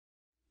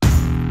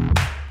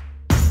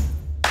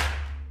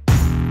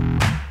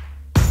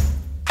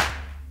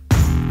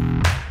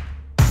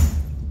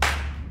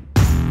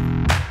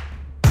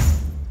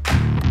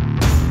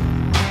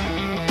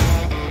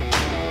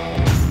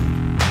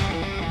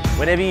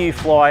Whenever you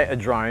fly a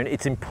drone,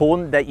 it's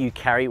important that you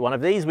carry one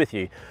of these with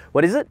you.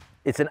 What is it?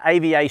 It's an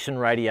aviation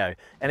radio,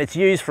 and it's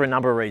used for a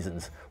number of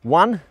reasons.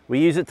 One, we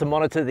use it to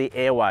monitor the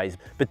airways,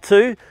 but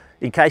two,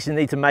 in case you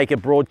need to make a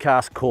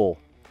broadcast call.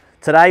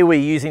 Today we're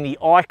using the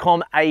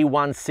Icom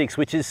A16,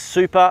 which is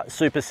super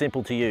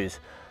simple to use.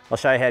 I'll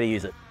show you how to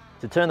use it.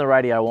 To turn the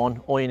radio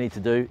on, all you need to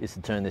do is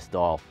to turn this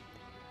dial.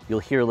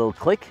 You'll hear a little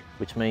click,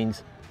 which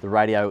means the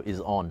radio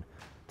is on.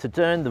 To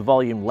turn the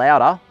volume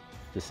louder,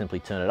 just simply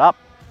turn it up.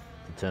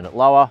 To turn it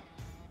lower,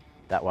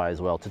 that way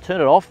as well. To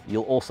turn it off,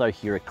 you'll also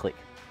hear a click.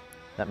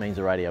 That means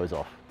the radio is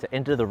off. To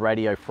enter the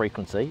radio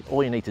frequency,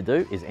 all you need to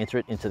do is enter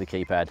it into the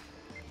keypad.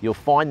 You'll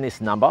find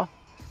this number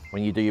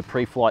when you do your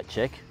pre-flight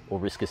check or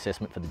risk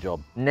assessment for the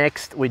job.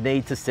 Next, we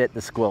need to set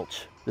the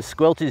squelch. The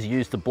squelch is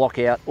used to block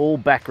out all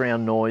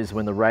background noise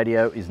when the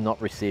radio is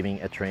not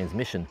receiving a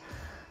transmission.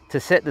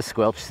 To set the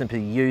squelch,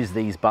 simply use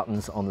these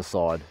buttons on the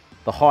side.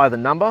 The higher the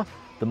number,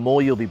 the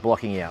more you'll be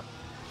blocking out.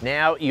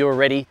 Now you're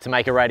ready to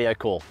make a radio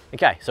call.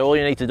 Okay, so all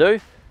you need to do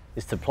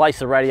is to place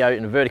the radio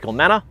in a vertical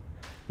manner.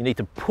 You need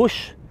to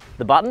push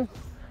the button,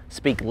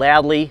 speak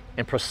loudly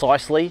and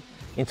precisely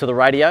into the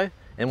radio,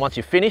 and once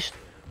you've finished,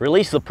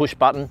 release the push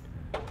button,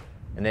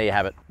 and there you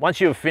have it.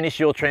 Once you have finished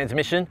your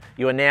transmission,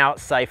 you are now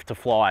safe to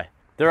fly.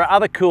 There are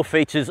other cool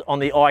features on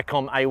the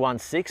Icom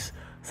A16,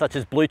 such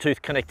as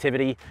Bluetooth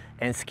connectivity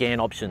and scan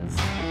options.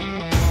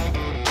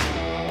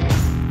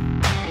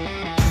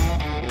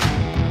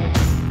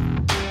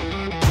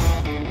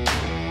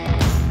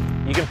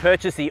 You can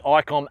purchase the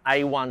Icom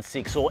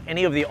A16 or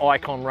any of the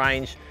Icom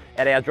range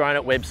at our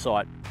Droneit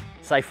website.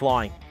 Safe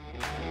flying.